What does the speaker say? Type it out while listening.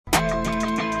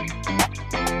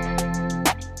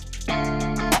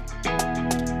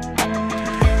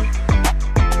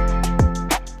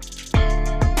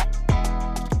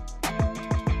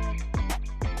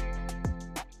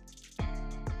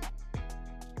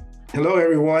Hello,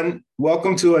 everyone.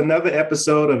 Welcome to another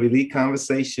episode of Elite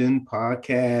Conversation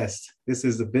Podcast. This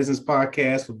is a business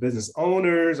podcast for business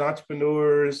owners,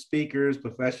 entrepreneurs, speakers,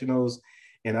 professionals.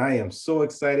 And I am so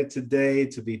excited today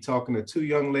to be talking to two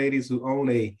young ladies who own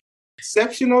a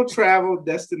exceptional travel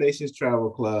destinations travel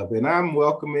club. And I'm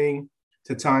welcoming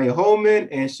to Tanya Holman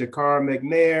and Shakara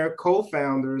McNair,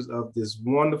 co-founders of this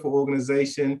wonderful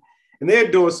organization. And they're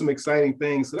doing some exciting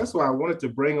things. So that's why I wanted to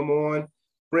bring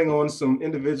on some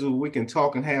individuals we can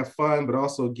talk and have fun, but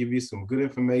also give you some good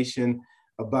information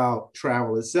about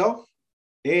travel itself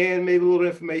and maybe a little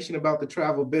information about the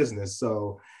travel business.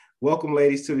 So welcome,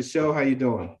 ladies, to the show. How you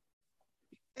doing?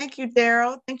 Thank you,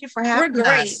 Daryl. Thank you for having us. We're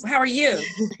great. How are you?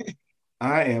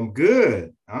 I am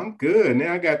good. I'm good.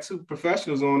 Now I got two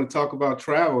professionals on to talk about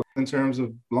travel in terms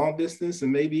of long distance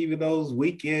and maybe even those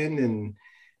weekend and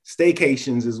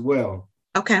staycations as well.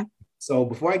 Okay. So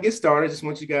before I get started, I just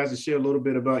want you guys to share a little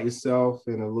bit about yourself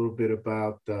and a little bit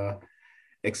about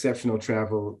exceptional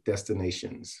travel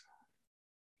destinations.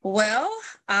 Well,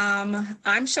 I'm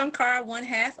Shankara, one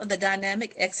half of the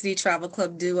Dynamic XD Travel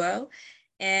Club duo,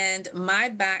 and my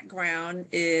background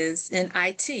is in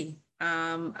IT.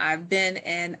 I've been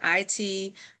an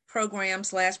IT program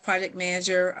 / project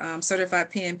manager,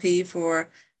 certified PMP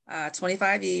for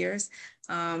 25 years.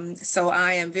 So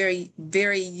I am very,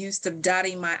 very used to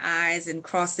dotting my I's and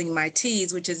crossing my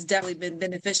T's, which has definitely been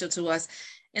beneficial to us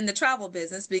in the travel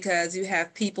business because you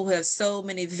have people who have so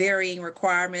many varying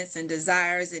requirements and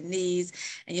desires and needs,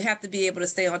 and you have to be able to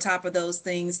stay on top of those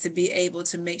things to be able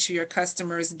to make sure your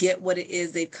customers get what it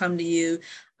is they've come to you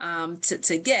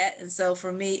to get. And so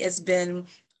for me, it's been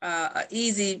an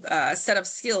easy set of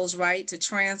skills, right, to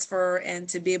transfer and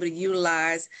to be able to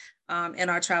utilize in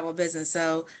our travel business.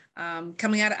 So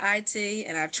coming out of IT,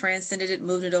 and I've transcended it,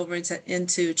 moved it over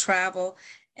into travel.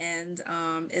 And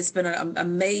it's been an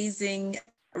amazing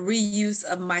reuse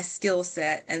of my skill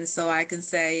set. And so I can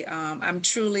say I'm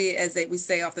truly, as we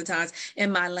say oftentimes, in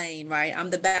my lane, right? I'm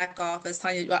the back office.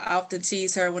 Tanya, I often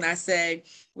tease her when I say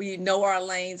we know our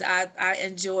lanes. I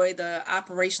enjoy the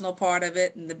operational part of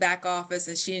it and the back office,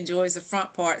 and she enjoys the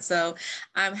front part. So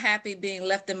I'm happy being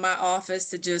left in my office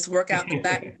to just work out the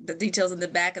back, the details in the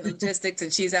back and the logistics,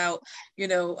 and she's out,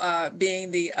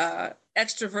 being the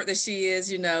extrovert that she is,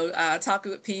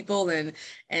 talking with people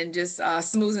and just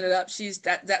smoothing it up.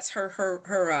 That's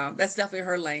her that's definitely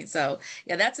her lane. So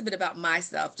yeah, that's a bit about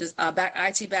myself. Just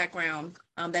IT background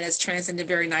that has transcended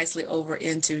very nicely over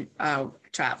into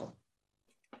travel.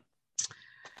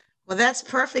 Well, that's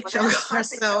perfect, Shankar.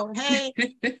 So, hey,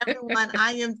 everyone,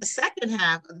 I am the second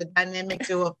half of the dynamic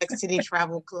duo of XTD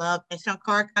Travel Club. And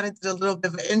Shankar kind of did a little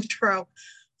bit of an intro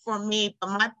for me, but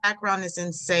my background is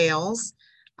in sales.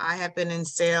 I have been in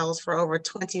sales for over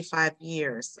 25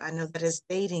 years. I know that is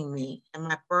dating me, and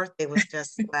my birthday was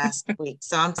just last week.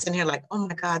 So I'm sitting here like, oh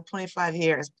my God, 25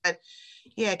 years. But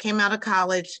yeah, I came out of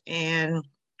college and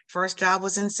first job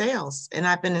was in sales. And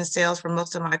I've been in sales for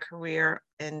most of my career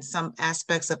in some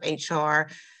aspects of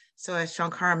HR. So as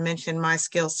Shankar mentioned, my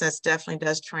skill sets definitely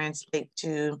does translate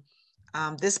to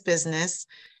this business.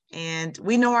 And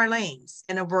we know our lanes,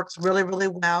 and it works really, really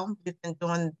well. We've been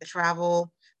doing the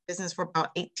travel business for about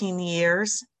 18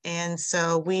 years. And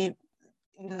so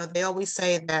they always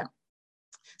say that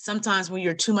sometimes when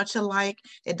you're too much alike,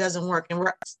 it doesn't work. And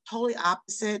we're totally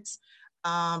opposites.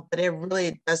 But it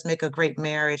really does make a great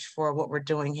marriage for what we're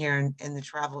doing here in the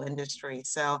travel industry.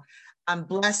 So I'm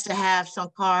blessed to have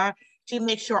Shankar. She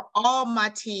makes sure all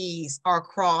my T's are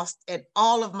crossed and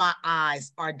all of my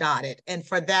I's are dotted. And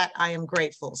for that, I am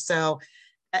grateful. So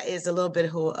that is a little bit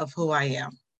of who I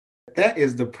am. That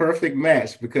is the perfect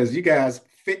match because you guys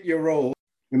fit your role,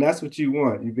 and that's what you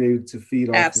want. You be able to feed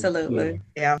off. Absolutely.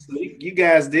 Yeah. So you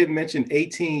guys did mention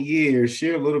 18 years.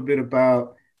 Share a little bit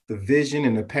about the vision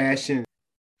and the passion.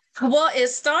 Well, it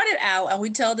started out, and we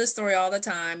tell this story all the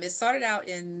time. It started out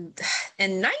in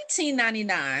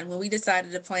 1999 when we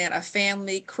decided to plan a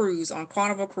family cruise on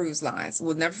Carnival Cruise Lines.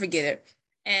 We'll never forget it.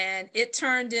 And it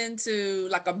turned into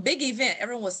like a big event.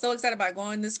 Everyone was so excited about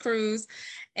going on this cruise.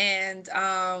 And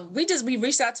we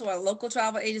reached out to a local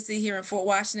travel agency here in Fort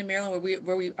Washington, Maryland,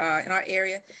 where we in our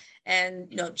area,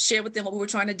 and shared with them what we were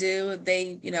trying to do.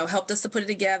 They helped us to put it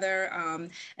together,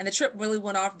 and the trip really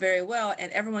went off very well.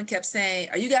 And everyone kept saying,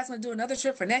 "Are you guys going to do another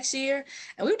trip for next year?"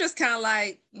 And we were just kind of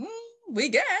like, we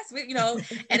guess,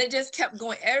 and it just kept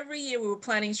going. Every year we were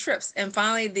planning trips, and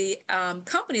finally the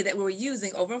company that we were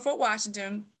using over in Fort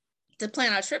Washington to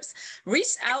plan our trips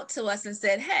reached out to us and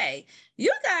said, hey,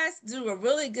 you guys do a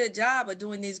really good job of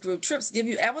doing these group trips. Have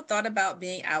you ever thought about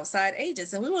being outside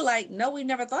agents? And we were like, no, we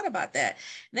never thought about that.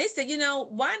 And they said,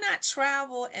 why not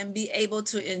travel and be able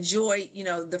to enjoy,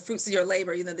 the fruits of your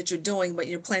labor, that you're doing, but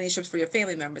you're planning trips for your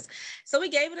family members. So we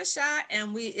gave it a shot,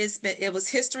 and it was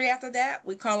history after that.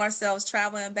 We call ourselves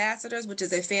travel ambassadors, which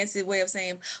is a fancy way of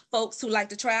saying folks who like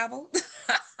to travel.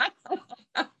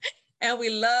 And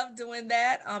we love doing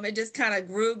that. It just kind of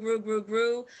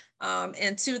grew.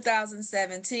 In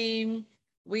 2017,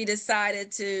 we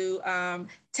decided to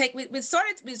we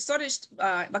started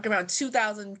like around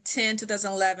 2010,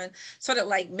 2011, sort of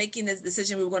like making this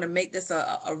decision. We were going to make this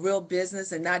a real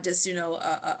business and not just,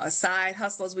 a side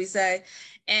hustle, as we say.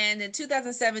 And in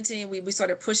 2017, we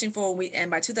started pushing forward. And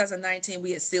by 2019,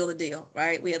 we had sealed the deal,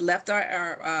 right? We had left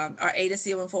our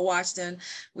agency in Fort Washington.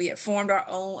 We had formed our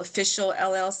own official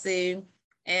LLC.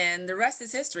 And the rest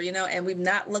is history, and we've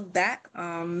not looked back.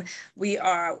 We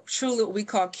are truly what we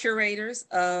call curators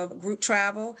of group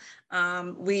travel.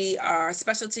 We are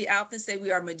specialty outfits, say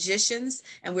we are magicians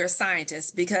and we're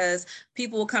scientists, because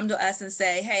people will come to us and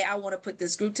say, hey, I want to put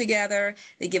this group together.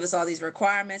 They give us all these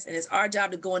requirements, and it's our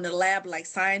job to go in the lab like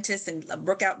scientists and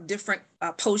work out different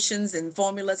potions and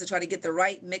formulas to try to get the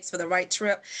right mix for the right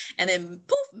trip. And then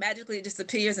poof, magically it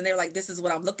disappears, and they're like, this is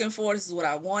what I'm looking for. This is what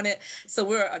I wanted. So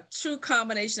we're a true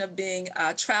combination of being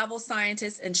travel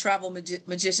scientists and travel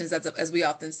magicians, as we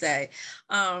often say.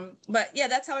 But yeah,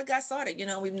 that's how it got started.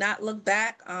 We've not looked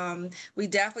back. We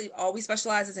definitely always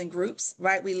specializes in groups,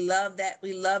 right? We love that.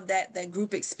 We love that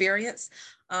group experience.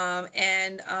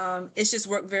 It's just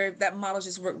that model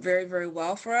just worked very, very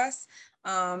well for us.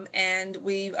 And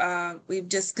we've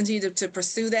just continued to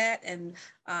pursue that. And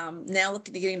now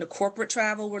looking to get into corporate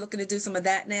travel, we're looking to do some of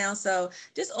that now. So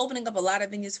just opening up a lot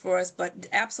of venues for us, but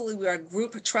absolutely we are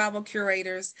group travel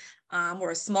curators.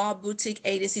 We're a small boutique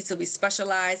agency, so we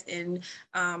specialize in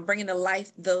bringing to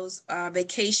life those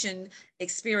vacation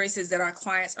experiences that our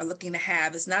clients are looking to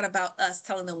have. It's not about us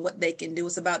telling them what they can do.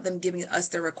 It's about them giving us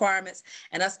their requirements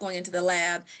and us going into the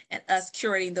lab and us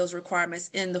curating those requirements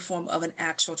in the form of an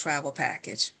actual travel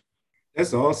package.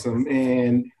 That's awesome.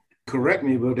 And correct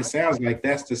me, but it sounds like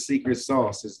that's the secret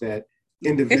sauce, is that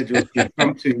individuals can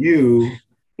come to you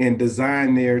and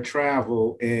design their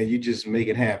travel and you just make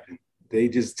it happen. They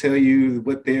just tell you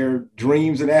what their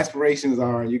dreams and aspirations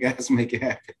are, and you guys make it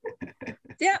happen.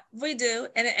 Yeah, we do.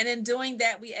 And in doing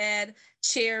that, we add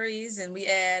cherries and we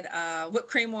add whipped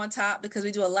cream on top, because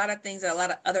we do a lot of things that a lot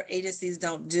of other agencies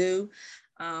don't do.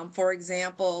 For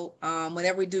example,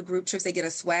 whenever we do group trips, they get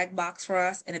a swag box for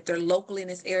us. And if they're locally in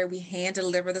this area, we hand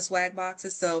deliver the swag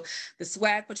boxes. So the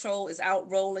swag patrol is out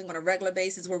rolling on a regular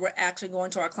basis, where we're actually going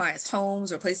to our clients'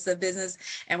 homes or places of business,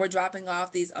 and we're dropping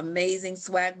off these amazing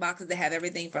swag boxes that have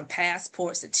everything from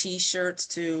passports to T-shirts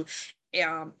to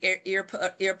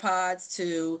earpods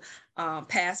to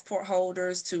passport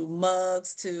holders to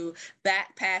mugs to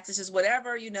backpacks. It's just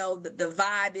whatever, the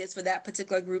vibe is for that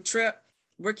particular group trip.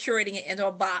 We're curating it into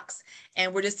a box,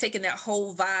 and we're just taking that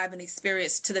whole vibe and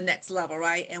experience to the next level,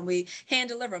 right? And we hand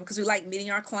deliver them because we like meeting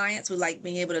our clients. We like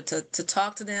being able to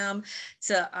talk to them,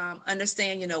 to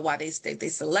understand, why they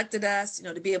selected us,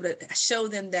 to be able to show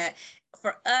them that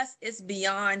for us, it's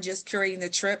beyond just curating the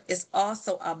trip. It's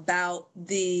also about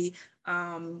the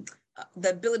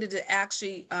ability to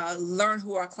actually learn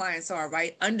who our clients are,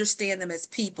 right? Understand them as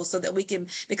people, so that we can,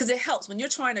 because it helps when you're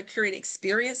trying to create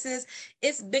experiences.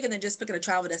 It's bigger than just picking a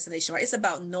travel destination, right? It's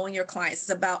about knowing your clients.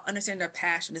 It's about understanding their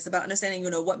passion. It's about understanding,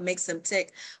 what makes them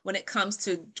tick when it comes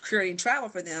to creating travel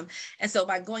for them. And so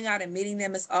by going out and meeting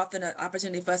them, it's often an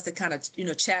opportunity for us to kind of,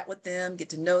 chat with them, get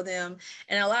to know them.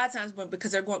 And a lot of times,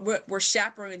 because we're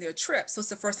chaperoning their trip, so it's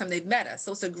the first time they've met us.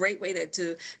 So it's a great way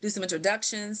to do some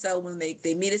introductions. So when they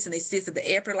meet us and they see us at the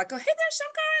airport, like, oh, hey, there's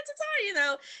Shankar,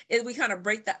 we kind of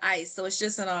break the ice. So it's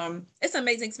just it's an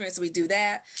amazing experience. So we do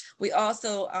that. We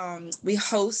also we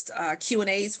host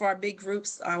Q&As for our big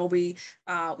groups, where we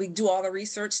do all the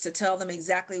research to tell them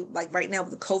exactly, like right now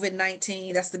with the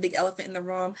COVID-19, that's the big elephant in the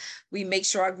room. We make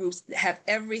sure our groups have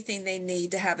everything they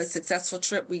need to have a successful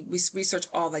trip. We research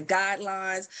all the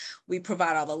guidelines. We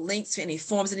provide all the links to any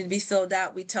forms that need to be filled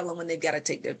out. We tell them when they've got to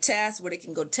take their test, where they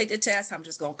can go take the test, how much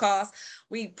it's going to cost.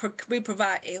 We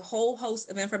provide a whole host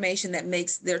of information that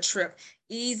makes their trip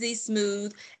easy,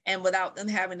 smooth, and without them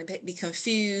having to be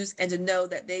confused, and to know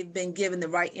that they've been given the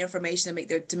right information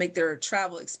to make their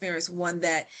travel experience one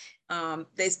that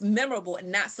that's memorable,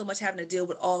 and not so much having to deal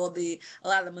with a lot of the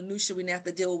minutiae we have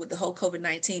to deal with the whole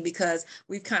COVID-19, because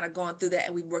we've kind of gone through that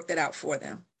and we've worked that out for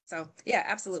them. So yeah,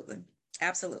 absolutely.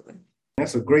 Absolutely.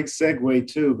 That's a great segue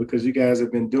too, because you guys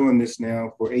have been doing this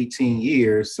now for 18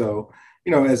 years. So,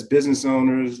 as business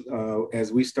owners,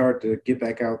 as we start to get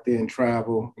back out there and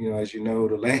travel, as you know,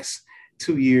 the last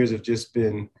 2 years have just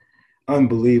been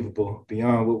unbelievable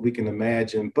beyond what we can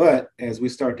imagine. But as we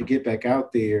start to get back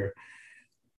out there,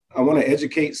 I want to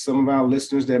educate some of our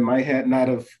listeners that might not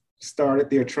have started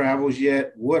their travels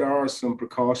yet. What are some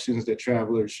precautions that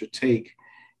travelers should take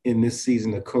in this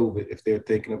season of COVID if they're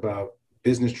thinking about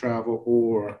business travel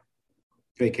or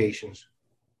vacations?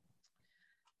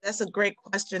 That's a great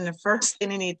question. The first thing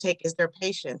they need to take is their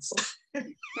patience.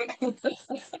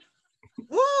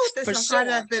 Woo!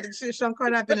 Sean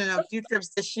Carter, I've been in a few trips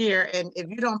this year, and if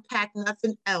you don't pack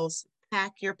nothing else,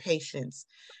 pack your patience,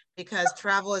 because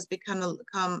travel has become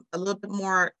a little bit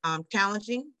more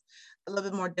challenging, a little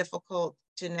bit more difficult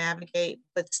to navigate,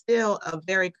 but still a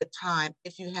very good time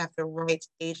if you have the right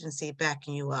agency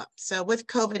backing you up. So with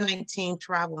COVID-19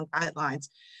 travel and guidelines,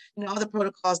 all the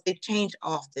protocols, they change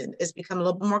often. It's become a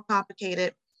little bit more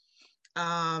complicated.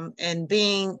 And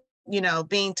being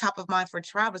top of mind for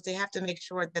travelers, they have to make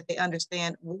sure that they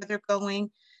understand where they're going,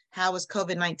 how is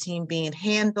COVID-19 being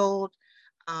handled.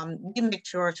 We make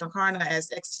sure, Shankarna, as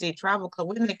XTD Travel Club,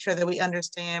 we make sure that we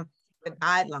understand the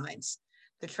guidelines,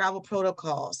 the travel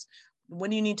protocols,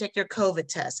 when you need to take your COVID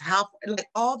test,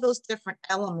 all those different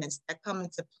elements that come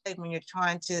into play when you're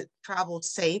trying to travel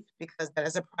safe, because that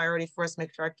is a priority for us,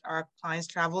 make sure our clients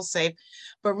travel safe,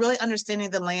 but really understanding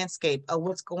the landscape of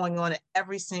what's going on in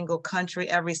every single country,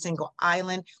 every single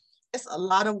island. It's a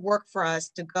lot of work for us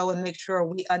to go and make sure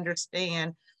we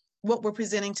understand what we're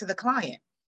presenting to the client.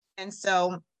 And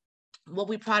so what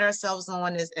we pride ourselves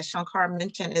on is, as Shankar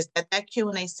mentioned, is that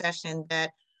Q&A session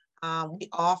that we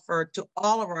offer to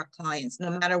all of our clients, no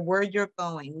matter where you're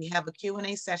going. We have a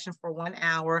Q&A session for 1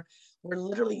 hour where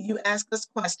literally you ask us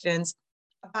questions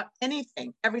about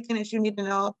anything, everything that you need to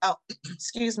know about,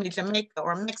 Jamaica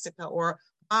or Mexico or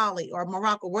Bali or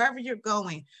Morocco, wherever you're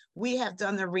going. We have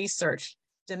done the research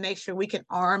to make sure we can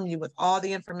arm you with all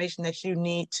the information that you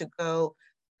need to go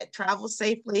travel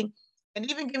safely, and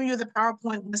even giving you the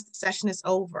PowerPoint once the session is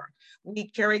over. We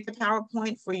curate the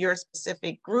PowerPoint for your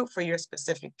specific group, for your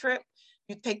specific trip.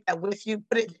 You take that with you,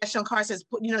 put it, as Shankar says,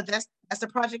 that's the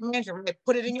project manager, right?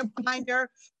 Put it in your binder,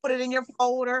 put it in your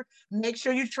folder, make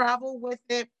sure you travel with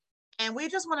it. And we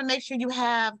just want to make sure you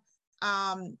have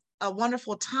a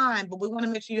wonderful time, but we want to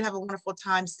make sure you have a wonderful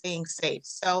time staying safe.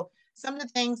 So some of the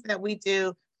things that we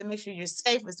do to make sure you're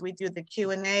safe is we do the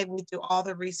Q&A, we do all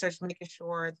the research, making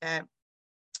sure that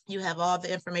you have all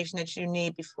the information that you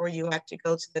need before you actually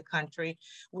go to the country.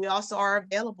 We also are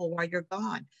available while you're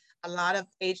gone. A lot of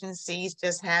agencies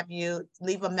just have you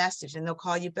leave a message and they'll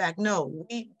call you back. No,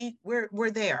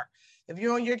 we're there. If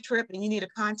you're on your trip and you need to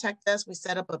contact us, we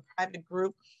set up a private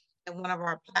group in one of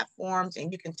our platforms,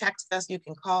 and you can text us, you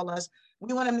can call us.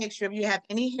 We want to make sure if you have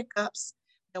any hiccups,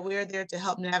 that we're there to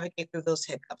help navigate through those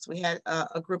hiccups. We had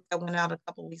a group that went out a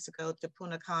couple of weeks ago to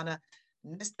Punta Cana,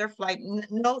 missed their flight,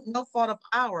 no fault of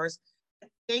ours.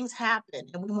 Things happen,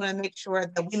 and we want to make sure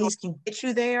that we at least can get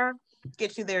you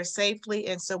there safely.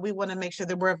 And so we want to make sure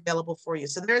that we're available for you.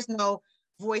 So there's no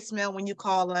voicemail when you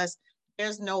call us.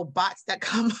 There's no bots that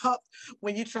come up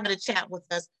when you try to chat with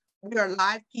us. We are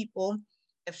live people.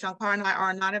 If Shankar and I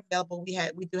are not available,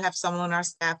 we do have someone on our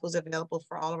staff who's available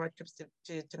for all of our trips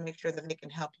to make sure that they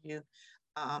can help you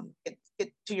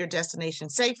get to your destination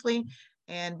safely.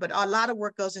 But a lot of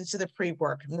work goes into the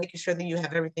pre-work, making sure that you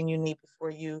have everything you need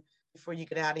before you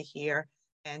get out of here,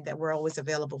 and that we're always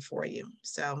available for you.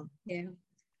 So yeah,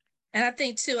 and I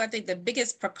think the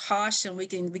biggest precaution we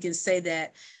can say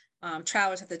that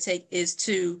travelers have to take is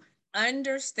to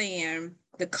understand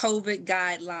the COVID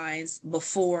guidelines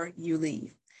before you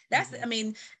leave. That's, I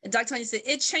mean, Dr. Tanya said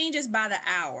it changes by the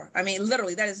hour. I mean,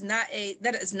 literally, that is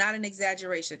not an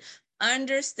exaggeration.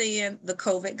 Understand the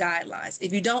COVID guidelines.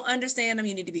 If you don't understand them,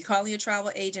 you need to be calling your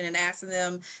travel agent and asking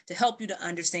them to help you to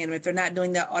understand them if they're not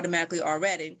doing that automatically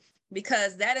already,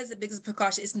 because that is the biggest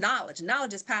precaution. It's knowledge.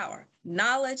 Knowledge is power.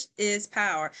 Knowledge is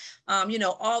power. All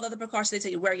the other precautions they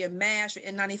tell you, wear your mask, your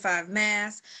N95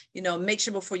 mask, make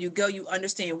sure before you go, you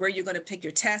understand where you're going to pick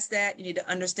your test at. You need to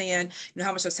understand,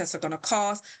 how much those tests are going to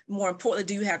cost. More importantly,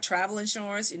 do you have travel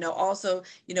insurance? Also,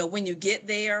 when you get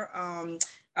there,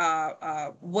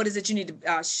 what is it you need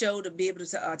to show to be able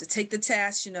to take the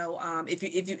test? If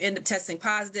you end up testing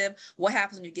positive, what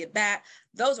happens when you get back?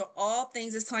 Those are all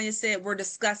things, as Tanya said, we're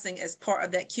discussing as part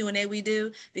of that Q&A we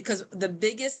do, because the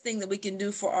biggest thing that we can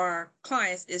do for our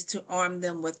clients is to arm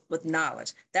them with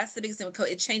knowledge. That's the biggest thing.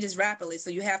 It changes rapidly.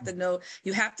 So you have to know,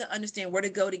 you have to understand where to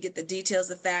go to get the details,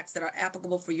 the facts that are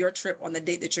applicable for your trip on the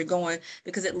date that you're going,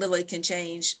 because it literally can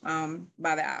change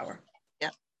by the hour.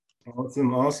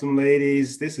 Awesome,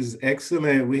 ladies. This is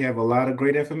excellent. We have a lot of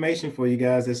great information for you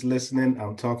guys that's listening.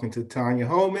 I'm talking to Tanya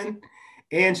Holman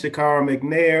and Shakara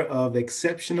McNair of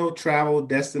Exceptional Travel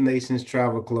Destinations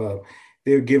Travel Club.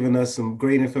 They're giving us some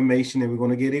great information, and we're going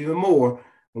to get even more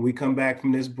when we come back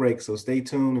from this break. So stay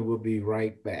tuned, and we'll be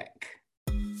right back.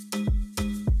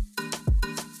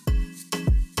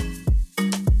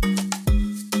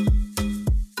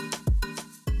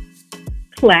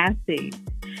 Classy,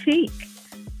 chic,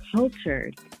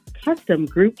 cultured, custom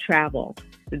group travel.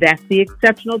 That's the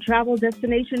Exceptional Travel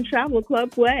Destination Travel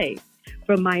Club way.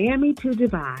 From Miami to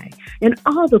Dubai and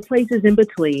all the places in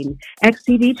between,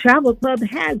 XTD Travel Club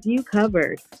has you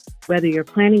covered. Whether you're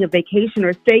planning a vacation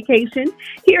or staycation,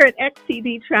 here at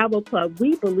XTD Travel Club,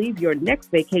 we believe your next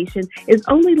vacation is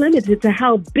only limited to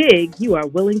how big you are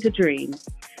willing to dream.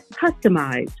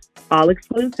 Customized,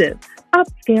 all-exclusive,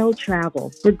 upscale travel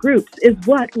for groups is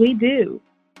what we do.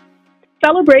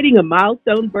 Celebrating a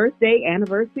milestone birthday,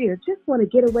 anniversary, or just want to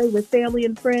get away with family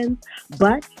and friends,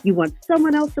 but you want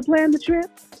someone else to plan the trip?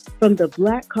 From the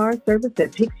black car service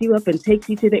that picks you up and takes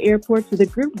you to the airport to the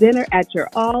group dinner at your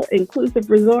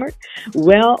all-inclusive resort,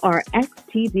 well, our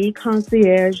XTD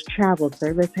Concierge Travel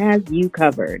Service has you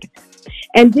covered.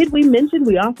 And did we mention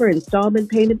we offer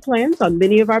installment payment plans on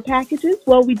many of our packages?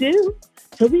 Well, we do.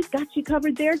 So we've got you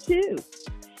covered there too.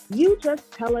 You just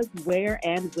tell us where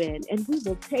and when, and we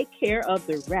will take care of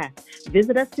the rest.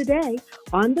 Visit us today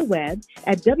on the web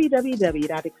at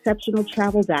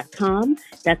www.exceptionaltravel.com.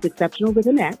 That's exceptional with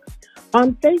an X.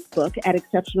 On Facebook at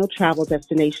Exceptional Travel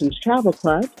Destinations Travel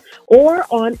Club, or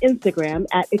on Instagram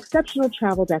at Exceptional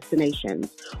Travel Destinations,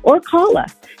 or call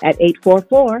us at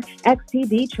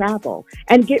 844-XTD-TRAVEL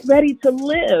and get ready to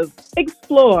live,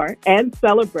 explore, and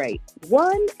celebrate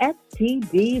one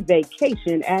XTD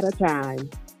vacation at a time.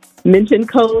 Mention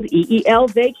code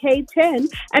EELVACAY10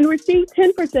 and receive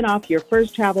 10% off your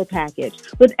first travel package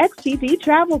with XTD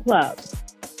Travel Club.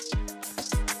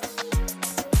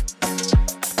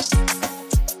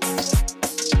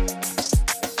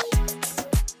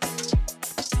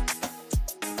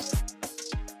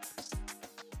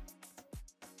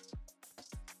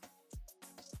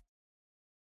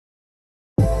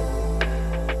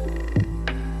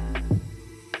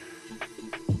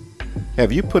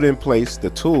 Have you put in place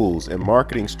the tools and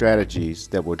marketing strategies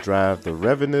that will drive the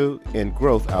revenue and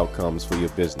growth outcomes for your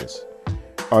business?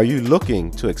 Are you looking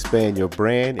to expand your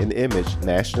brand and image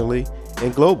nationally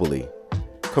and globally?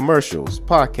 Commercials,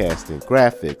 podcasting,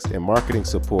 graphics, and marketing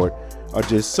support are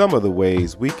just some of the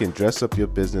ways we can dress up your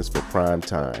business for prime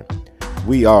time.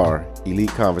 We are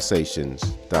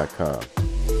EliteConversations.com.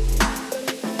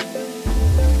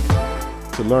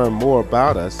 To learn more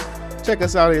about us, check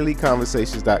us out at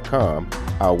EliteConversations.com,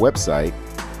 our website,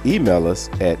 email us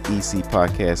at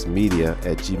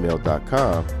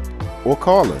ecpodcastmedia@gmail.com, or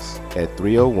call us at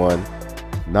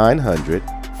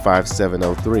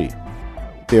 301-900-5703.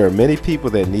 There are many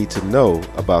people that need to know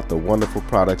about the wonderful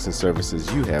products and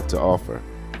services you have to offer.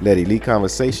 Let Elite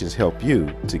Conversations help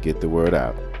you to get the word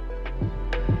out.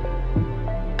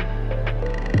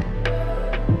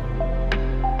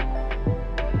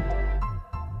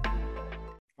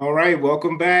 All right,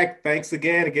 welcome back. Thanks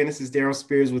again. Again, this is Daryl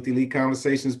Spears with Elite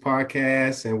Conversations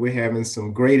Podcast, and we're having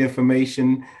some great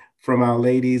information from our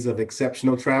ladies of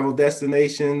Exceptional Travel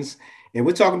Destinations. And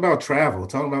we're talking about travel,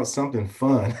 talking about something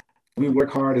fun. We work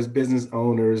hard as business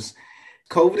owners.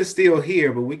 COVID is still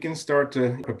here, but we can start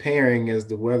to preparing as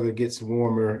the weather gets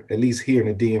warmer, at least here in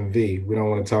the DMV. We don't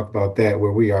want to talk about that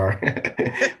where we are.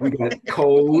 We got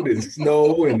cold and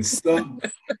snow and stuff.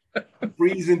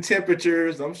 Freezing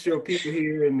temperatures. I'm sure people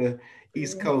here in the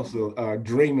East Coast are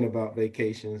dreaming about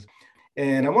vacations.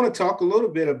 And I want to talk a little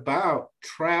bit about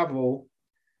travel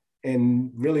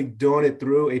and really doing it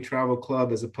through a travel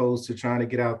club as opposed to trying to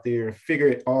get out there and figure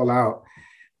it all out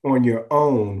on your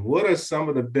own. What are some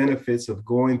of the benefits of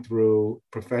going through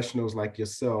professionals like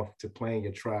yourself to plan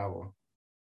your travel?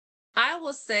 I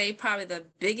will say probably the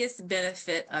biggest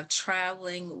benefit of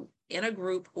traveling in a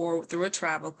group or through a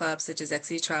travel club, such as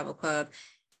XTD Travel Club,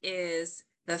 is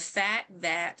the fact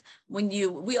that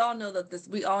we all know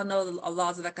the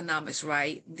laws of economics,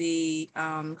 right?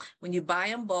 When you buy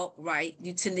in bulk, right,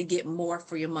 you tend to get more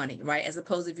for your money, right? As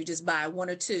opposed to if you just buy 1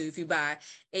 or 2, if you buy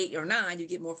 8 or 9, you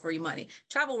get more for your money.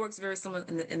 Travel works very similar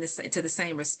to the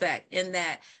same respect, in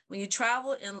that when you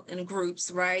travel in groups,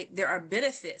 right, there are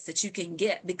benefits that you can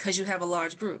get because you have a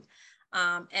large group.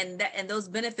 And those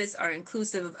benefits are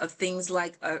inclusive of things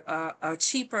like a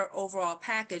cheaper overall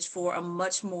package for a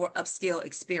much more upscale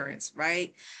experience,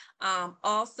 right?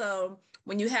 Also,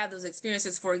 when you have those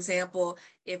experiences, for example,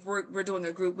 if we're doing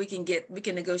a group, we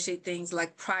can negotiate things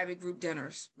like private group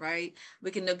dinners, right?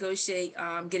 We can negotiate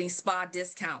getting spa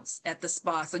discounts at the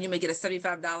spa. So you may get a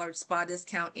 $75 spa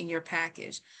discount in your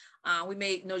package. We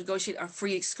may negotiate a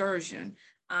free excursion.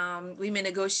 We may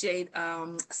negotiate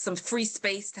some free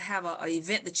space to have an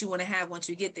event that you want to have once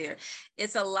you get there.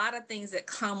 It's a lot of things that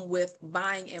come with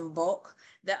buying in bulk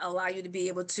that allow you to be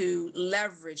able to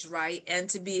leverage, right? And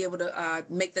to be able to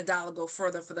make the dollar go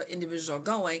further for the individual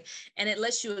going. And it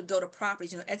lets you go to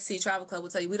properties. XCD Travel Club will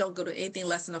tell you we don't go to anything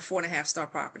less than a 4.5-star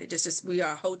property. Just we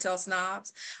are hotel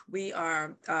snobs. We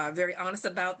are very honest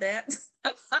about that.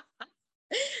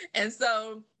 And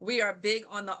so we are big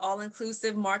on the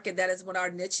all-inclusive market. That is what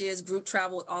our niche is, group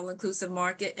travel, all-inclusive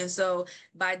market. And so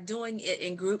by doing it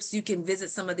in groups, you can visit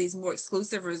some of these more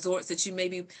exclusive resorts that you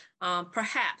maybe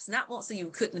perhaps, not won't say you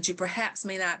couldn't, that you perhaps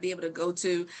may not be able to go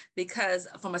to because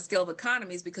from a scale of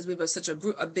economies, because we have such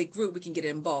a big group, we can get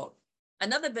it in bulk.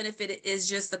 Another benefit is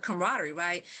just the camaraderie,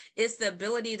 right? It's the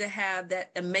ability to have that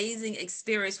amazing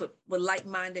experience with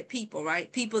like-minded people,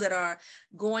 right? People that are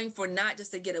going for not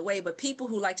just to get away, but people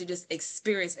who like to just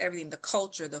experience everything, the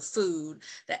culture, the food,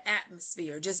 the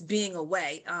atmosphere, just being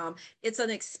away. It's an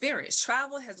experience.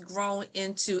 Travel has grown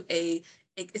into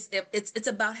it's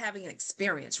about having an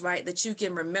experience, right? That you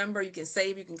can remember, you can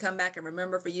save, you can come back and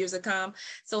remember for years to come.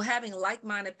 So having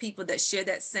like-minded people that share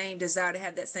that same desire to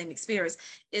have that same experience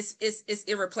is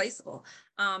irreplaceable.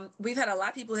 We've had a lot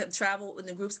of people who have traveled in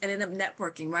the groups and end up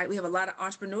networking, right? We have a lot of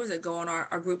entrepreneurs that go on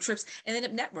our group trips and end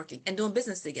up networking and doing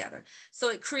business together. So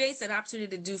it creates an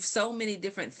opportunity to do so many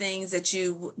different things that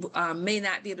you may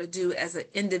not be able to do as an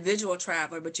individual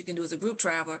traveler, but you can do as a group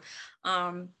traveler.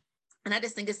 And I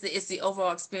just think it's the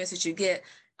overall experience that you get.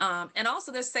 And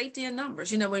also there's safety in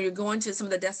numbers. When you're going to some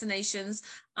of the destinations,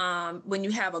 when you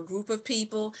have a group of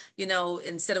people,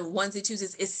 instead of onesie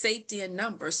twosies, it's safety in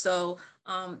numbers. So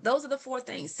those are the 4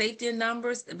 things: safety in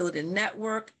numbers, the ability to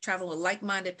network, travel with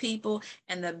like-minded people,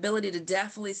 and the ability to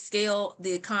definitely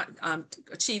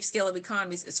achieve scale of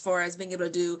economies as far as being able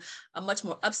to do a much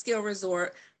more upscale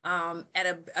resort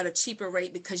at a cheaper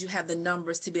rate because you have the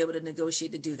numbers to be able to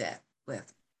negotiate to do that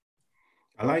with.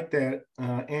 I like that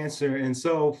answer. And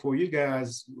so for you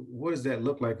guys, what does that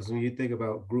look like? Because when you think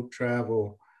about group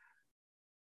travel,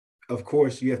 of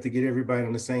course, you have to get everybody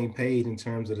on the same page in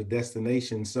terms of the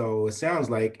destination. So it sounds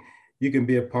like you can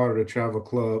be a part of the travel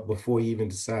club before you even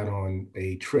decide on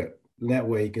a trip. And that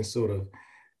way you can sort of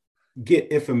get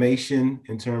information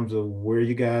in terms of where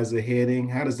you guys are heading.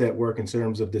 How does that work in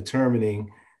terms of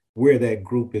determining where that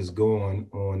group is going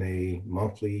on a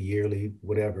monthly, yearly,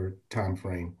 whatever time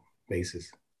frame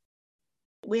basis?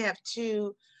 We have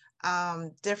 2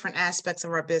 different aspects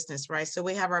of our business, right? So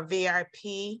we have our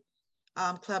VIP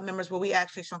club members where we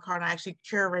actually, Shankar and I actually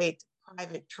curate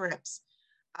private trips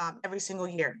every single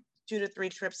year, 2 to 3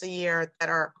 trips a year that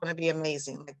are going to be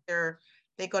amazing. Like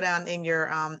they go down in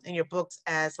your books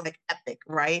as like epic,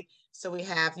 right? So we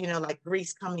have, like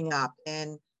Greece coming up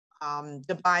and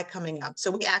Dubai coming up.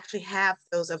 So we actually have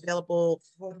those available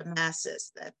for the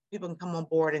masses that people can come on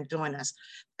board and join us.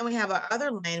 Then we have our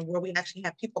other lane where we actually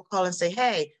have people call and say,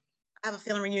 hey, I have a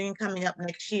family reunion coming up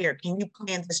next year. Can you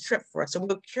plan this trip for us? So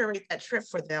we'll curate that trip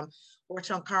for them. Or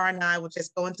Shankar and I will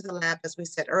just go into the lab, as we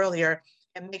said earlier,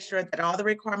 and make sure that all the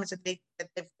requirements that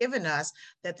they've given us,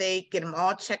 that they get them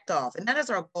all checked off. And that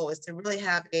is our goal, is to really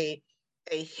have a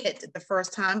hit the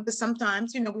first time, but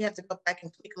sometimes, we have to go back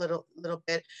and tweak a little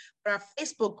bit. But our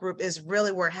Facebook group is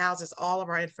really where it houses all of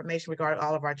our information regarding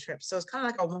all of our trips. So it's kind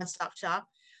of like a one-stop shop.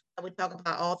 We talk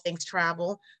about all things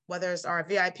travel, whether it's our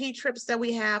VIP trips that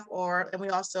we have, and we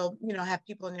also, have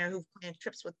people in there who plan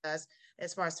trips with us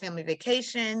as far as family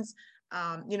vacations,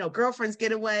 girlfriends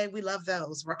get away. We love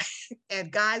those, right?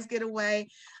 And guys get away,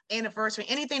 anniversary,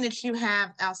 anything that you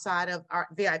have outside of our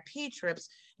VIP trips,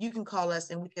 you can call us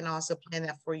and we can also plan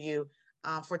that for you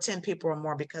for 10 people or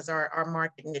more, because our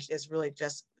market niche is really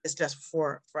just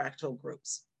for actual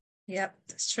groups. Yep,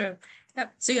 that's true.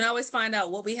 Yep. So you can always find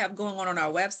out what we have going on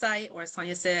our website, or as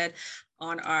Sonia said,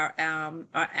 on our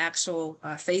actual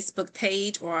Facebook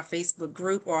page or our Facebook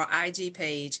group or our IG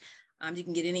page. You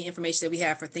can get any information that we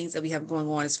have for things that we have going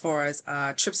on as far as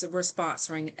trips that we're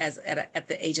sponsoring at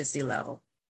the agency level.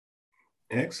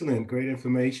 Excellent. Great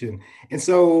information. And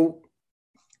so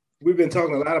we've been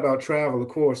talking a lot about travel. Of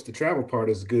course, the travel part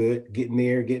is good, getting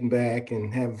there, getting back,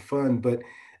 and having fun. But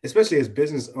especially as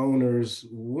business owners,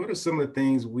 what are some of the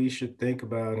things we should think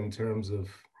about in terms of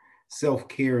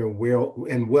self-care and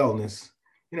wellness?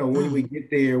 You know, when we get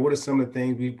there, what are some of the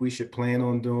things we should plan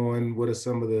on doing? What are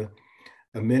some of the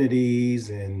amenities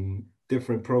and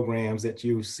different programs that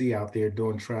you see out there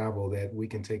doing travel that we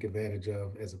can take advantage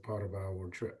of as a part of our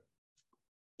trip?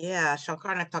 Yeah,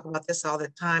 Shankar and I talk about this all the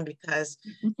time because,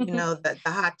 the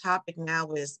hot topic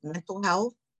now is mental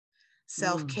health,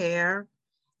 self-care.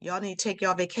 Y'all need to take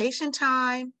your vacation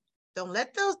time. Don't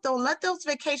let those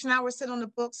vacation hours sit on the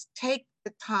books. Take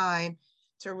the time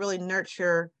to really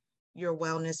nurture your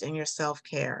wellness and your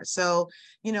self-care. So,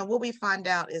 what we find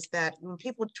out is that when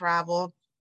people travel,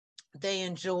 they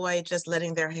enjoy just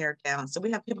letting their hair down. So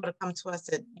we have people that come to us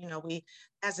that,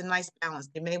 has a nice balance.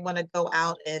 They may want to go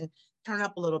out and turn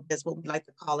up a little bit is what we like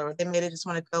to call it, or they may just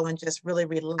want to go and just really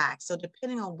relax. So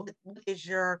depending on what is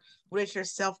your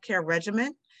self-care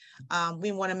regimen,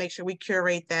 we want to make sure we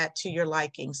curate that to your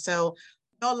liking. So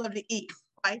we all love to eat,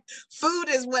 right? Food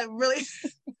is one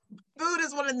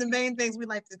of the main things we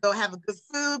like to go have a good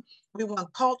food. We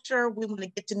want culture. We want to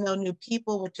get to know new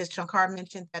people, which as Shankar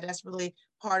mentioned, that's really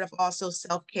part of also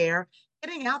self-care.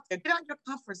 Getting out there, get out your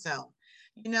comfort zone.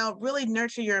 Really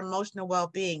nurture your emotional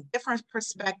well-being, different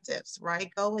perspectives,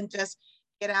 right? Go and just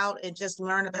get out and just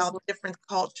learn about different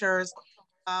cultures.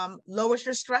 Lowers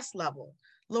your stress level.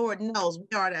 Lord knows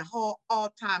we are at a whole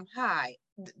all-time high.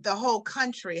 The whole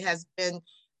country has been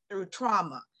through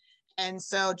trauma. And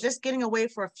so just getting away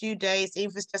for a few days,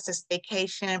 even if it's just a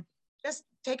staycation, just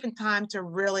taking time to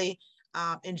really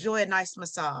enjoy a nice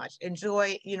massage,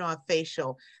 enjoy, a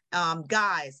facial.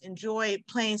 Guys, enjoy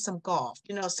playing some golf,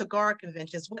 cigar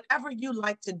conventions, whatever you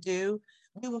like to do.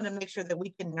 We want to make sure that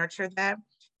we can nurture that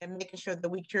and making sure that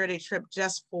we curate a trip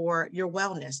just for your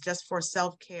wellness, just for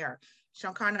self-care.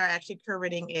 Shankar and I are actually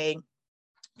curating a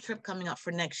trip coming up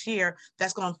for next year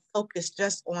that's going to focus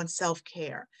just on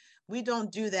self-care. We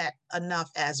don't do that enough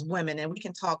as women, and we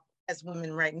can talk as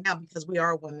women right now because we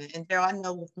are women. And there, I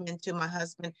know with men too, my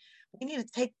husband, we need to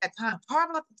take that time, carve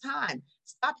out the time,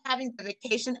 stop having the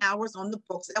vacation hours on the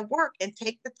books at work and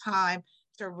take the time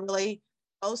to really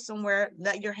go somewhere,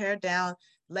 let your hair down,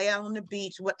 lay out on the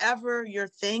beach, whatever your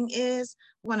thing is.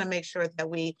 We want to make sure that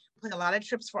we plan a lot of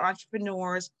trips for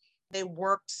entrepreneurs. They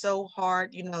work so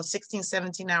hard, 16,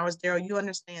 17 hours. Daryl, you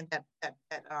understand that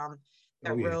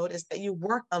road is that you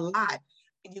work a lot.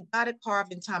 And you got to carve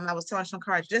in time. I was telling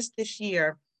Shankar just this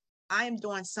year, I am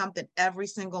doing something every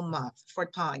single month for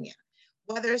Tanya,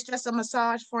 whether it's just a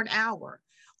massage for an hour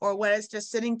or whether it's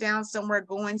just sitting down somewhere,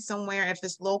 going somewhere. If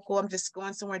it's local, I'm just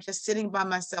going somewhere, just sitting by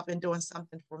myself and doing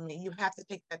something for me. You have to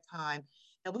take that time.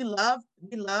 And we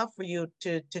love for you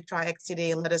to try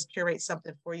XCD and let us curate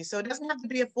something for you. So it doesn't have to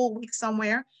be a full week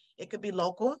somewhere. It could be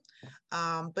local,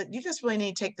 but you just really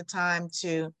need to take the time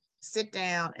to sit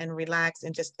down and relax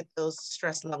and just get those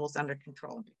stress levels under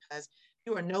control, because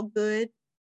you are no good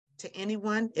to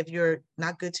anyone if you're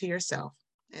not good to yourself.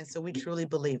 And so we truly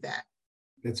believe that.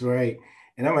 That's right.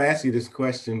 And I'm going to ask you this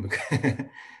question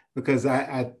because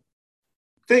I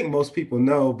think most people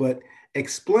know, but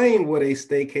explain what a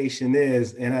staycation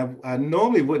is. And I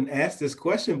normally wouldn't ask this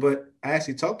question, but I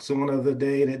actually talked to someone the other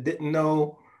day that didn't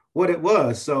know what it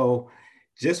was. So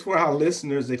just for our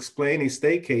listeners, explain a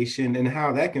staycation and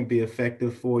how that can be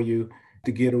effective for you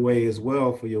to get away as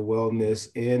well for your wellness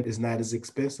and is not as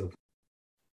expensive.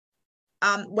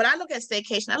 When I look at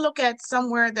staycation, I look at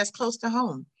somewhere that's close to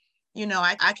home.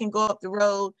 I can go up the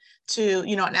road to,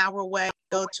 an hour away,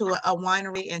 go to a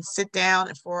winery and sit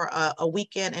down for a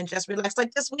weekend and just relax.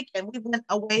 Like this weekend, we went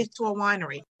away to a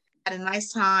winery, had a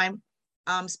nice time,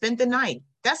 spent the night.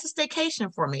 That's a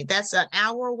staycation for me. That's an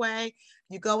hour away.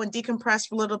 You go and decompress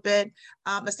for a little bit.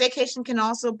 A staycation can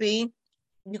also be,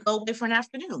 you go away for an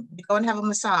afternoon. You go and have a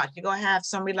massage. You go and have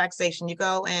some relaxation. You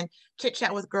go and chit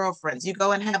chat with girlfriends. You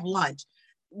go and have lunch.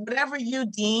 Whatever you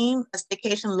deem a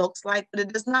staycation looks like, but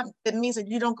it means that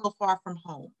you don't go far from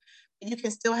home. You can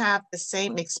still have the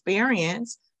same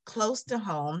experience close to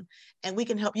home, and we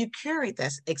can help you curate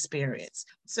that experience.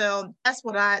 So that's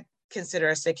what I consider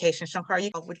a staycation. Shankar,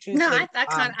 what you think?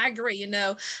 I agree.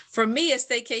 For me, a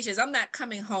staycation is I'm not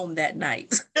coming home that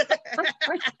night.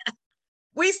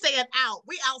 We staying out.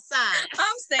 We outside.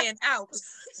 I'm staying out.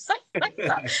 So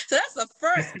that's the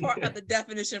first part of the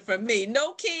definition for me.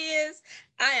 No kids.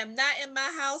 I am not in my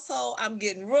household. I'm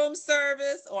getting room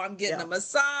service, or I'm getting a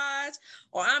massage,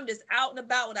 or I'm just out and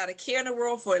about without a care in the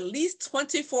world for at least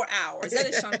 24 hours. That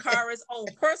is Shankara's own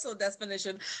personal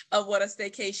definition of what a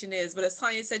staycation is. But as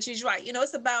Tanya said, she's right. You know,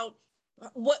 it's about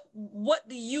what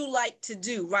do you like to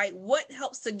do, right? What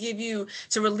helps to give you,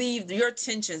 to relieve your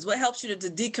tensions? What helps you to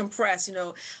decompress, you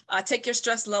know, take your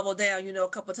stress level down, you know,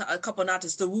 a couple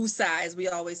notches, the woo-side, as we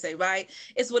always say, right?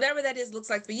 It's whatever that is,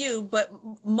 looks like for you. But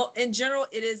in general,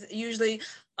 it is usually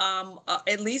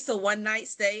at least a one-night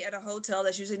stay at a hotel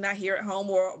that's usually not here at home,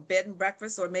 or bed and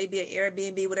breakfast, or maybe an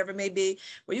Airbnb, whatever it may be,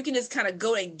 where you can just kind of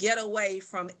go and get away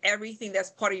from everything that's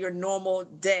part of your normal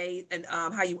day and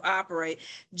how you operate,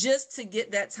 just to get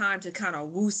that time to kind of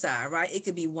woosah, right? It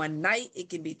could be one night, it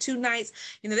could be 2 nights.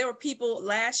 You know, there were people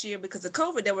last year because of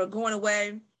COVID that were going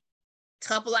away,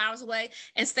 couple hours away,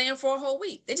 and staying for a whole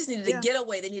week. They just needed to get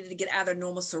away. They needed to get out of their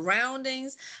normal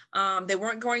surroundings. They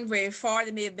weren't going very far.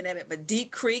 They may have been at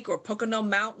Deep Creek or Pocono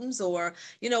Mountains, or,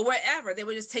 you know, wherever. They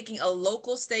were just taking a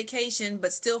local staycation,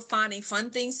 but still finding fun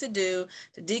things to do,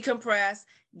 to decompress,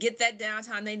 get that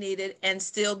downtime they needed, and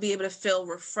still be able to feel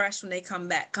refreshed when they come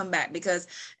back. Because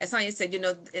as Tanya said, you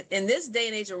know, in this day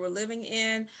and age that we're living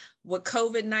in, with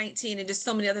COVID-19 and just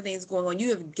so many other things going on, you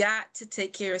have got to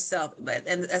take care of yourself.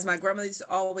 And as my grandmother used to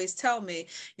always tell me,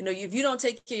 you know, if you don't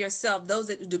take care of yourself, those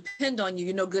that depend on you,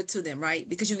 you're no good to them, right?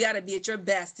 Because you got to be at your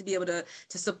best to be able to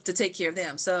take care of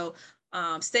them. So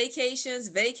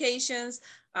staycations, vacations,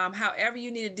 however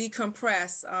you need to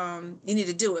decompress, you need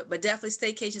to do it. But definitely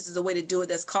staycations is a way to do it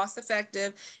that's cost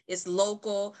effective, it's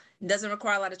local, doesn't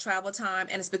require a lot of travel time,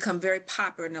 and it's become very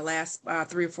popular in the last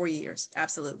 3 or 4 years.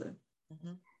 Absolutely.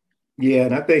 Mm-hmm. Yeah,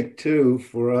 and I think too,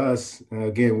 for us,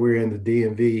 again, we're in the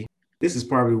DMV. This is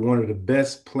probably one of the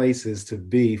best places to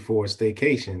be for a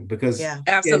staycation, because in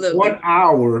 1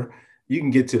 hour, you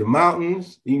can get to the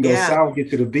mountains, you can go south,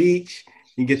 get to the beach,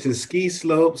 you can get to the ski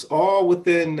slopes, all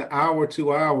within an hour,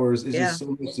 2 hours. It's just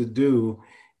so much to do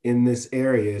in this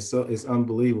area. So it's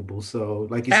unbelievable. So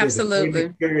like you said, the same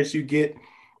experience you get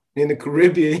in the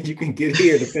Caribbean, you can get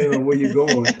here depending on where you're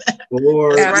going.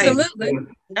 Or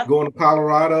going to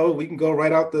Colorado, we can go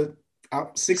right out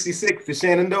 66 to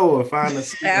Shenandoah, find a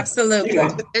ski. Absolutely. You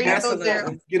know,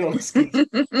 get on the ski.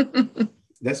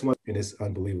 That's one, and it's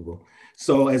unbelievable.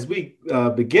 So as we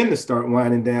begin to start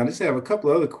winding down, I just have a couple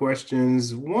of other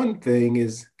questions. One thing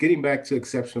is getting back to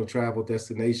exceptional travel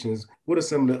destinations. What are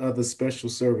some of the other special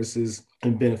services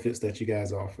and benefits that you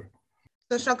guys offer?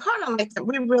 So Shankara,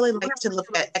 we really like to look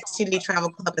at XTD Travel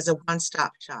Club as a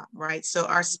one-stop shop, right? So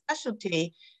our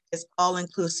specialty is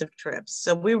all-inclusive trips.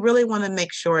 So we really want to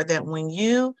make sure that when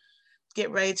you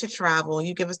get ready to travel,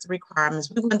 you give us the requirements.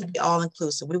 We want it to be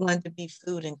all-inclusive. We want it to be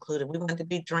food included. We want it to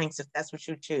be drinks if that's what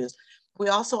you choose. We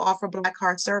also offer Black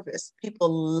Card service. People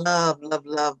love, love,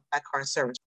 love Black Card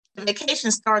service. The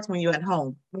vacation starts when you're at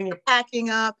home, when you're packing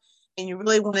up, and you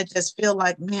really want to just feel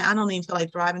like, man, I don't even feel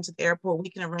like driving to the airport. We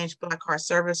can arrange Black Card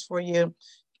service for you.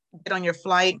 Get on your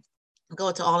flight, go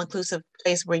to all-inclusive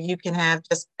place where you can have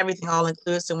just everything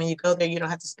all-inclusive. When you go there, you don't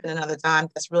have to spend another dime.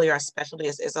 That's really our specialty,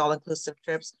 is all-inclusive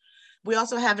trips. We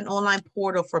also have an online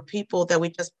portal for people that we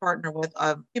just partner with,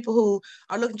 people who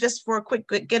are looking just for a quick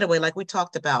getaway, like we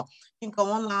talked about. You can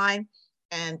go online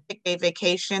and pick a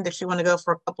vacation that you want to go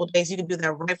for a couple of days. You can do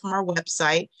that right from our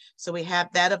website. So we have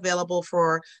that available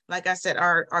for, like I said,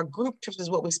 our group trips is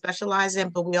what we specialize in,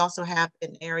 but we also have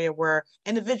an area where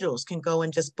individuals can go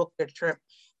and just book their trip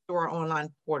through our online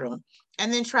portal.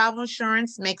 And then travel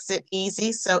insurance makes it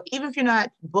easy. So even if you're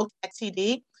not booked at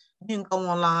TD, you can go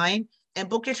online and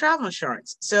book your travel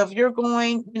insurance. So if you're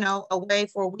going, you know, away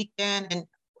for a weekend, and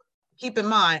keep in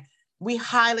mind, we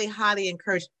highly, highly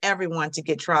encourage everyone to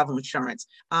get travel insurance.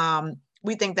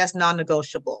 We think that's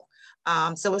non-negotiable.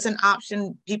 So it's an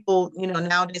option. People, you know,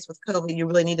 nowadays with COVID, you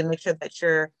really need to make sure that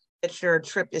your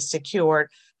trip is secured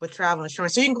with travel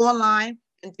insurance. So you can go online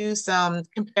and do some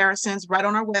comparisons right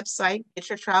on our website, get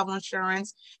your travel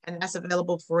insurance, and that's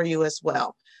available for you as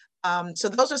well. So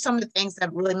those are some of the things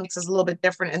that really makes us a little bit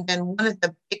different. And then one of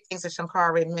the big things that Shankara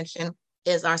already mentioned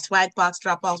is our swag box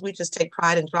drop-offs. We just take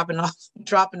pride in dropping off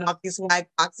these swag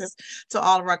boxes to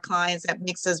all of our clients. That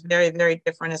makes us very, very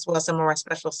different, as well as some of our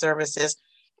special services.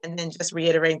 And then just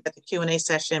reiterating that the Q&A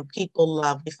session, people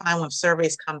love. We find when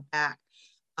surveys come back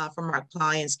from our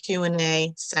clients,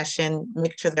 Q&A session,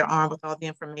 make sure they're armed with all the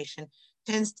information,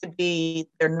 tends to be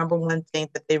their number one thing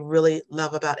that they really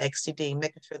love about XTD,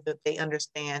 making sure that they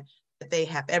understand that they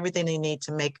have everything they need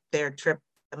to make their trip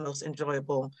the most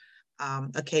enjoyable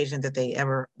occasion that they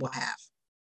ever will have.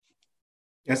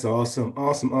 That's awesome.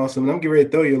 Awesome. Awesome. And I'm getting ready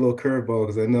to throw you a little curveball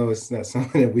because I know it's not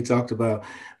something that we talked about.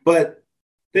 But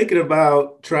thinking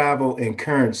about travel and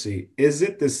currency, is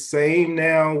it the same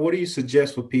now? What do you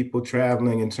suggest for people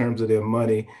traveling in terms of their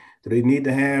money? Do they need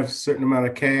to have a certain amount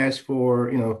of cash for,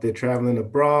 if they're traveling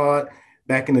abroad?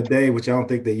 Back in the day, which I don't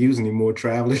think they use anymore,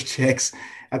 traveler's checks.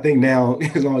 I think now,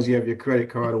 as long as you have your credit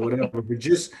card or whatever, but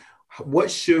just what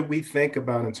should we think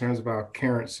about in terms of our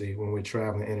currency when we're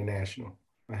traveling international?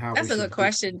 Or how we That's a good should do.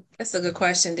 question. That's a good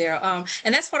question, Daryl.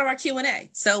 And that's part of our Q&A.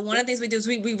 So one of the things we do is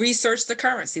we research the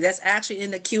currency. That's actually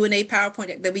in the Q&A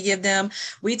PowerPoint that we give them.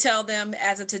 We tell them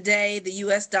as of today, the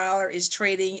US dollar is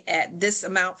trading at this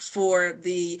amount for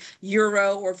the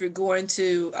euro, or if you're going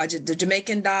to the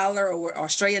Jamaican dollar or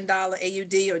Australian dollar,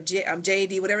 AUD or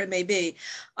JAD, whatever it may be.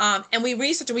 And we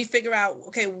research and we figure out,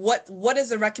 okay, what is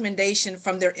the recommendation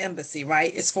from their embassy,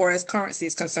 right? As far as currency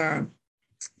is concerned.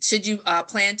 Should you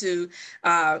plan to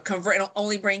convert and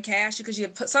only bring cash? Because you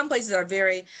have some places are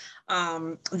very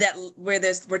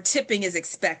where tipping is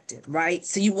expected, right?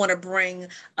 So you want to bring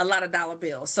a lot of dollar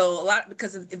bills. So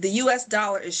because if the US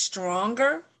dollar is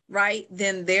stronger, right,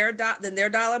 than their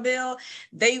dollar bill,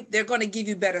 they're going to give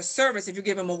you better service if you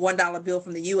give them a $1 bill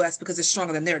from the US because it's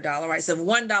stronger than their dollar, right? So if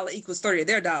 $1 equals 30 of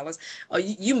their dollars, or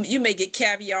you may get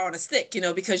caviar on a stick,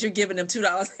 because you're giving them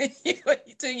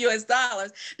 $2 2 US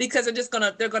dollars, because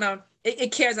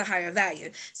it carries a higher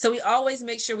value. So we always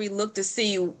make sure we look to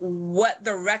see what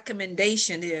the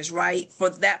recommendation is, right, for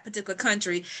that particular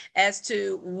country as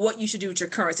to what you should do with your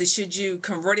currency. Should you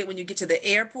convert it when you get to the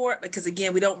airport? Because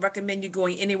again, we don't recommend you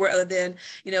going anywhere other than,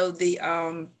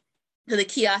 the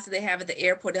kiosks that they have at the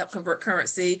airport to help convert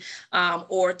currency,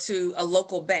 or to a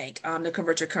local bank to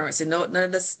convert your currency. No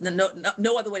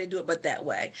other way to do it but that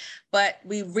way. But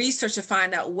we research to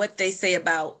find out what they say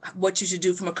about what you should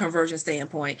do from a conversion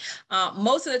standpoint.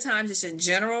 Most of the time, just in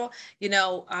general,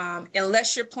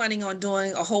 unless you're planning on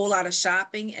doing a whole lot of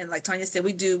shopping, and like Tanya said,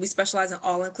 we specialize in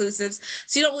all inclusives,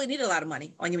 so you don't really need a lot of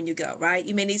money on you when you go, right?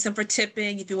 You may need some for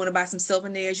tipping. If you want to buy some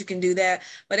souvenirs, you can do that.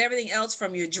 But everything else,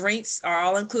 from your drinks, are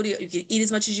all included. You can eat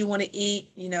as much as you want to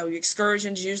eat. Your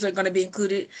excursions usually are going to be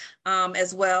included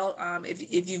as well,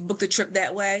 if you've booked a trip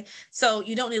that way. So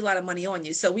you don't need a lot of money on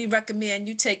you. So we recommend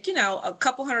you take, a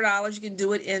couple $100. You can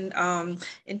do it in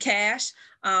cash.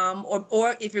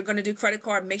 Or if you're going to do credit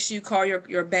card, make sure you call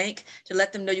your bank to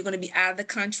let them know you're going to be out of the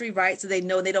country, right? So they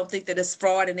don't think that it's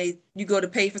fraud, and you go to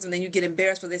pay for something, then you get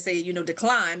embarrassed when they say,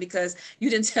 decline because you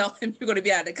didn't tell them you're going to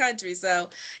be out of the country. So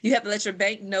you have to let your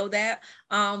bank know that.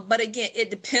 But again, it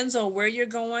depends on where you're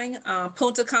going.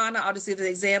 Punta Cana, I'll just give an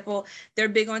example. They're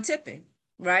big on tipping.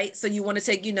 Right. So you want to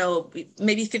take,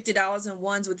 maybe $50 in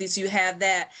ones with you. So you have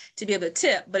that to be able to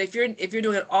tip. But if you're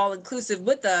doing it all inclusive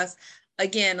with us,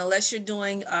 again, unless you're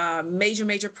doing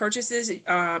major purchases,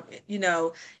 you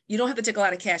don't have to take a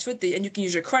lot of cash with you, and you can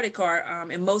use your credit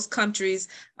card. In most countries,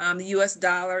 the US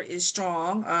dollar is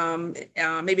strong,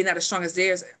 maybe not as strong as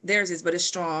theirs is, but it's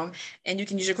strong, and you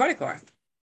can use your credit card.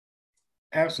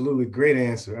 Absolutely. Great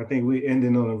answer. I think we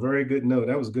ended on a very good note.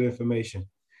 That was good information.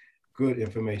 Good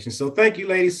information. So thank you,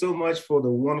 ladies, so much for the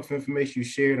wonderful information you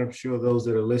shared. I'm sure those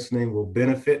that are listening will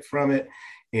benefit from it.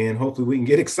 And hopefully we can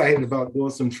get excited about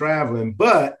doing some traveling.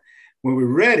 But when we're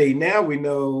ready, now we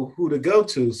know who to go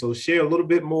to. So share a little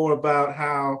bit more about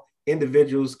how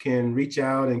individuals can reach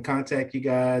out and contact you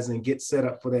guys and get set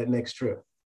up for that next trip.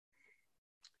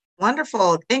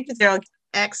 Wonderful. Thank you, Daryl.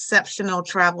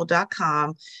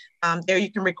 Exceptionaltravel.com. There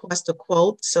you can request a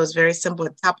quote. So it's very simple.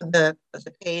 At the top of the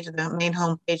page, the main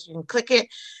home page, you can click it,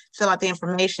 fill out the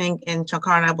information, and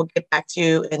Shankar and I will get back to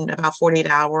you in about 48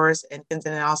 hours. And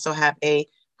then also have a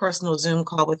personal Zoom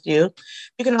call with you.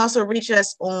 You can also reach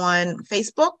us on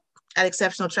Facebook at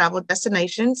Exceptional Travel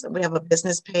Destinations. We have a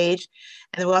business page,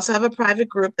 and we also have a private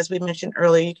group, as we mentioned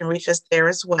earlier. You can reach us there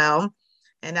as well.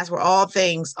 And that's where all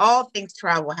things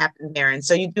travel happen there. And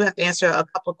so you do have to answer a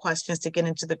couple of questions to get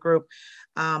into the group,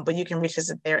 but you can reach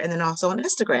us there. And then also on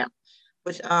Instagram,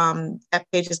 which that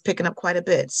page is picking up quite a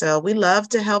bit. So we love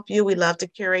to help you. We love to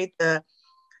curate the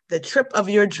trip of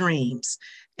your dreams.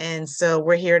 And so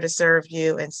we're here to serve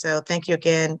you. And so thank you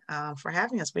again for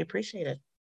having us. We appreciate it.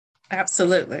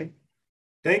 Absolutely.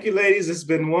 Thank you, ladies. It's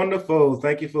been wonderful.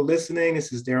 Thank you for listening.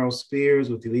 This is Daryl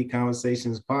Spears with the Elite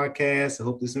Conversations podcast. I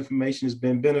hope this information has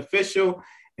been beneficial.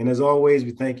 And as always, we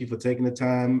thank you for taking the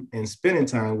time and spending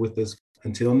time with us.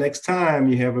 Until next time,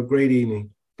 you have a great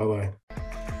evening. Bye-bye.